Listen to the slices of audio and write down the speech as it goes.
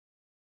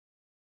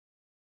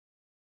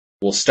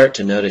we'll start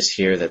to notice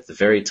here that at the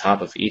very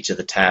top of each of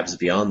the tabs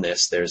beyond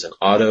this, there's an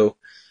auto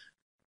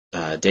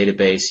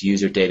database,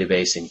 user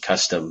database, and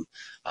custom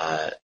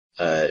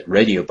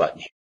radio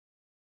button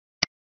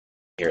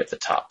here at the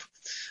top.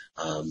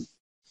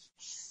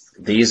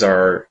 These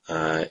are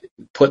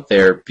put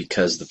there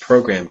because the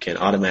program can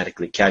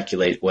automatically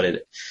calculate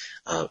what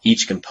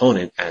each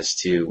component as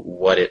to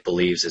what it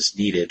believes is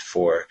needed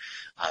for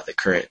the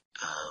current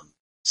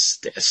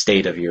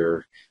state of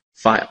your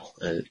file,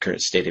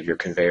 current state of your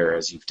conveyor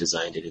as you've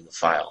designed it in the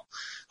file.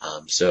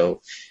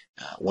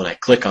 When I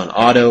click on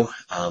auto,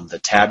 the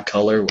tab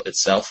color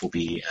itself will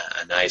be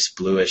a nice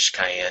bluish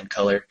cayenne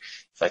color.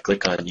 If I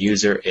click on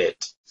user,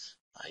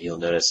 you'll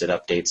notice it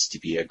updates to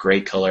be a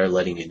gray color,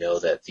 letting you know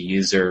that the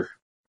user,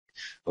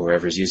 or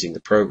whoever's using the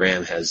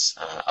program, has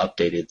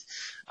updated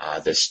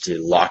this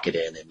to lock it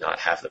in and not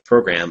have the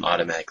program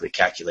automatically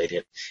calculate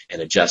it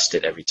and adjust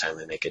it every time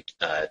I make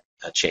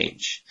a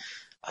change.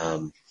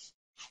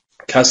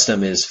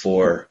 Custom is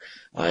for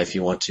if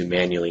you want to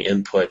manually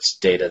input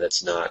data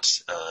that's not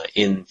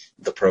in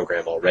the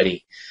program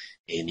already,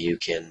 and you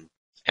can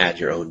add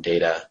your own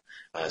data.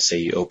 Say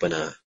you open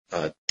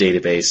a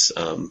database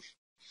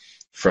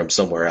from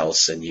somewhere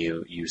else and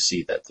you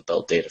see that the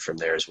belt data from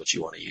there is what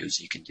you want to use,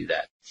 you can do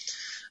that.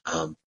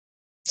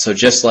 So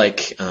just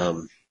like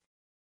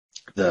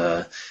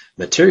the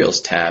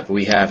materials tab,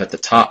 we have at the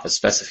top a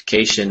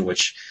specification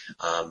which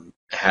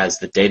has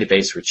the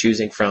database we're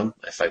choosing from.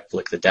 If I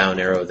click the down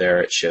arrow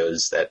there, it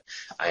shows that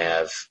I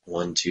have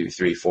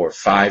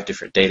 5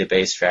 different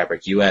database: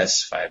 Fabric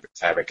US,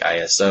 Fabric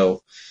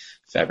ISO,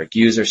 Fabric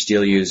User,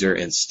 Steel User,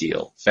 and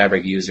Steel.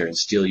 Fabric User and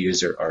Steel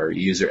User are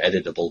user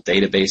editable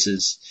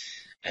databases,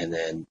 and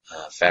then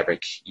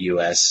Fabric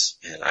US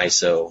and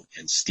ISO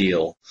and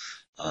Steel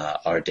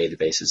are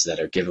databases that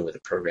are given with the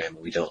program,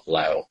 and we don't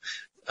allow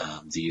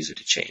the user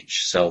to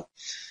change. So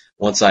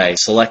once I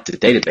select a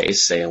database,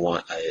 say I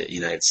want a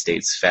United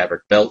States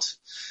fabric belt,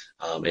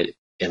 it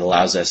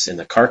allows us in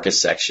the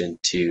carcass section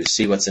to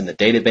see what's in the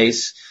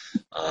database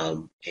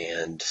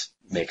and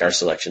make our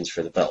selections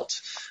for the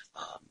belt.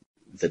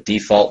 The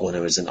default when it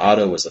was in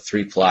auto was a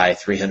 3-ply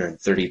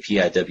 330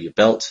 PIW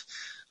belt.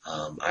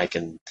 I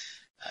can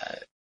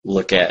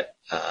look at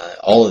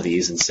all of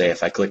these and say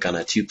if I click on a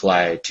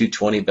 2-ply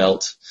 220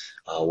 belt,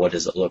 what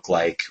does it look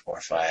like? Or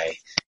if I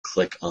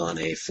click on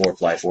a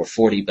 4-ply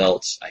 440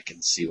 belt, I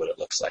can see what it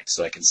looks like.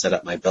 So I can set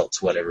up my belt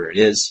to whatever it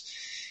is.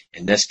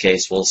 In this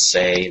case, we'll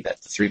say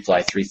that the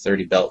 3-ply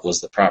 330 belt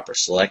was the proper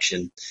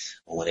selection.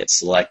 When it's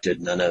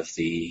selected, none of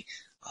the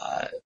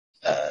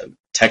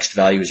text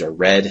values are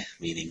red,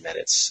 meaning that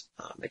it's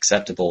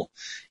acceptable,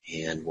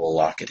 and we'll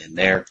lock it in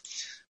there.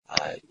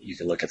 You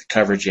can look at the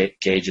coverage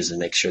gauges and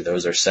make sure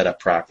those are set up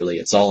properly.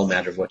 It's all a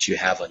matter of what you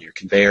have on your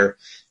conveyor,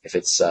 if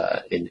it's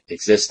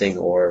existing,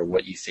 or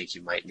what you think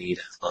you might need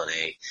on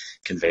a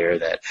conveyor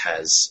that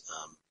has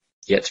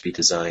yet to be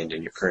designed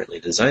and you're currently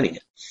designing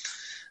it.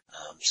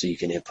 So you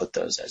can input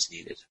those as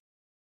needed.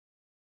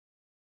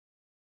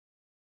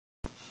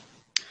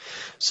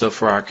 So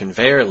for our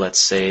conveyor, let's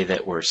say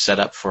that we're set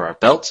up for our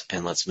belt,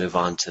 and let's move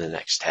on to the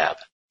next tab.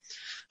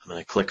 I'm going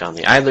to click on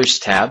the Idlers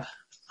tab,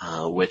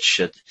 which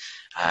should,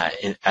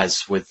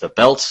 as with the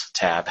belt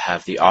tab,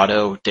 have the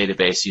auto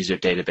database, user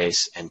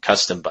database, and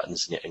custom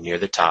buttons near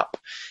the top,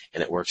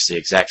 and it works the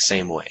exact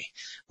same way.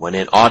 When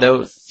in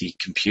auto, the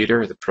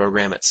computer, the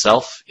program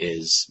itself,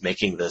 is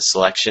making the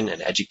selection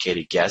and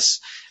educated guess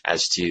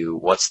as to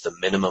what's the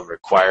minimum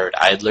required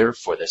idler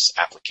for this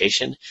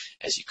application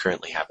as you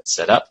currently have it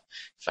set up.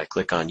 If I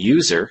click on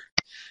user,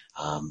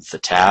 the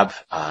tab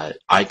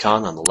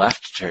icon on the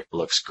left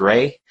looks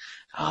gray,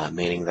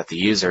 meaning that the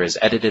user has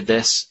edited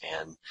this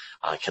and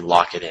can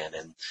lock it in.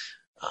 And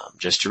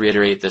just to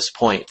reiterate this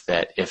point,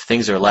 that if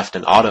things are left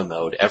in auto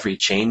mode, every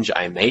change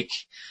I make,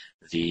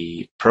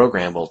 the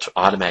program will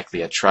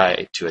automatically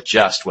try to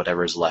adjust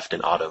whatever is left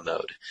in auto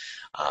mode.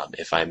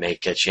 If I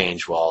make a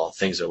change while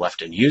things are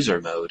left in user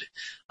mode,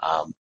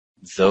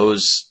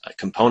 those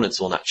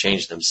components will not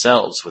change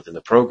themselves within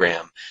the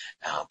program,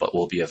 but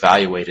will be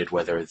evaluated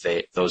whether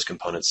those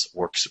components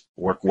work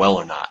well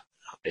or not.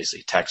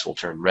 Basically, text will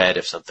turn red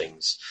if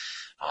something's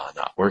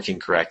not working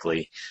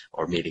correctly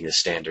or meeting the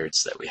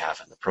standards that we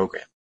have in the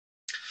program.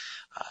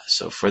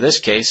 So for this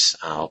case,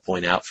 I'll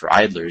point out for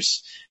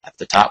idlers, at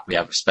the top we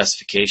have a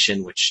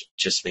specification, which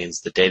just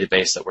means the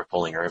database that we're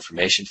pulling our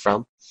information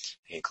from.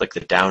 You can click the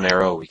down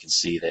arrow, we can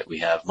see that we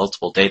have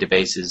multiple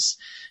databases,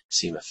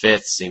 SEMA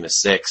 5th, SEMA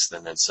 6th,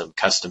 and then some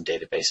custom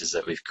databases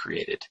that we've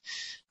created.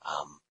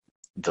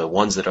 The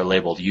ones that are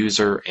labeled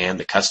user and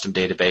the custom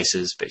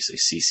databases, basically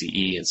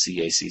CCE and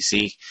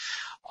CACC,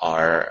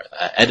 are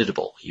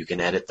editable. You can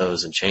edit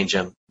those and change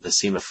them. The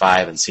SEMA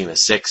 5 and SEMA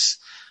 6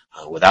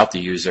 without the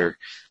user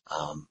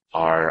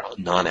are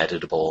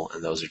non-editable,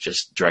 and those are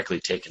just directly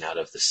taken out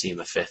of the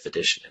SEMA 5th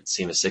edition and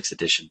SEMA 6th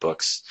edition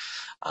books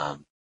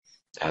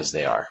as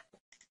they are.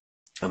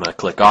 I'm going to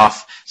click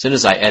off. As soon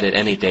as I edit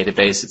any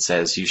database, it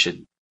says you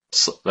should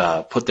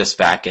put this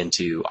back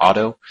into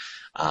auto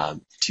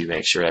to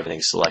make sure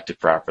everything's selected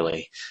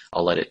properly.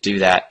 I'll let it do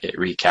that. It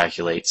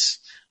recalculates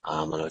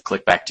I'm going to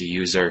click back to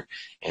user,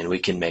 and we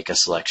can make a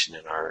selection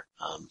in our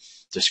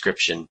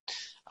description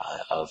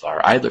of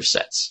our idler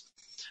sets.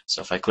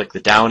 So if I click the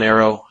down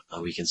arrow,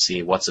 we can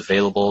see what's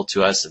available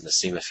to us in the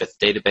SEMA 5th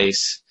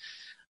database.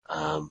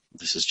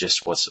 This is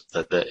just what's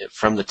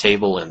from the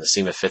table in the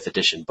SEMA 5th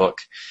edition book,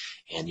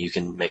 and you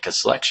can make a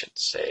selection.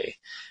 Say,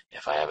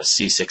 if I have a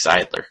C6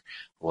 idler,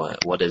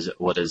 what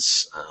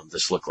does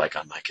this look like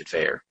on my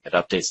conveyor? It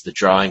updates the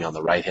drawing on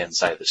the right-hand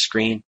side of the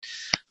screen,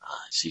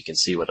 so you can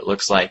see what it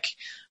looks like,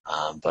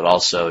 but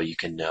also you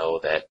can know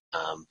that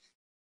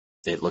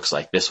it looks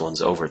like this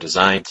one's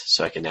over-designed,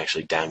 so I can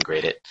actually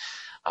downgrade it.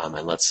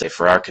 And let's say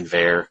for our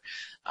conveyor,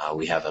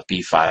 we have a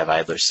B5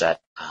 idler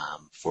set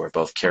for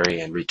both carry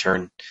and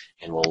return,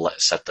 and we'll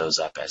set those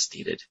up as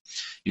needed.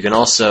 You can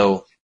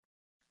also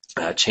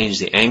change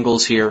the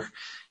angles here.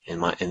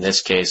 In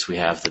this case, we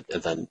have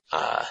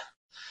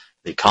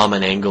the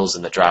common angles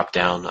in the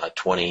drop-down,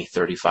 20,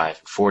 35,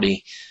 and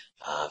 40.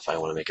 If I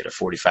want to make it a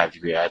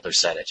 45-degree idler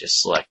set, I just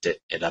select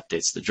it. It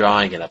updates the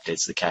drawing. It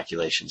updates the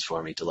calculations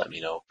for me to let me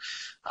know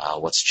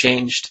what's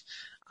changed.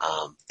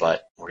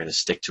 But we're going to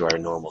stick to our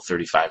normal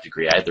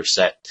 35-degree idler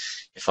set.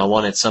 If I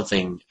wanted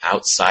something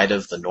outside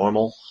of the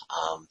normal,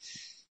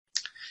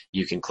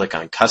 you can click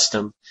on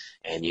Custom,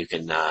 and you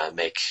can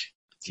make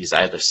these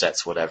idler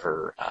sets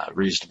whatever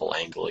reasonable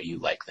angle you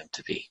like them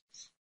to be.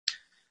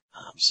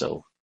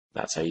 So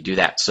that's how you do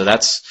that. So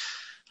that's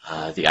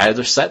the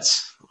idler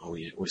sets.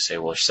 We say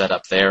we're set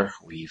up there.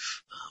 We've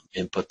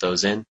input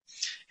those in,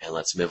 and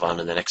let's move on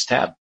to the next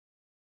tab.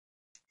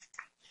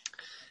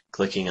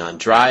 Clicking on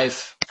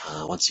Drive,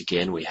 once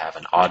again we have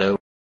an auto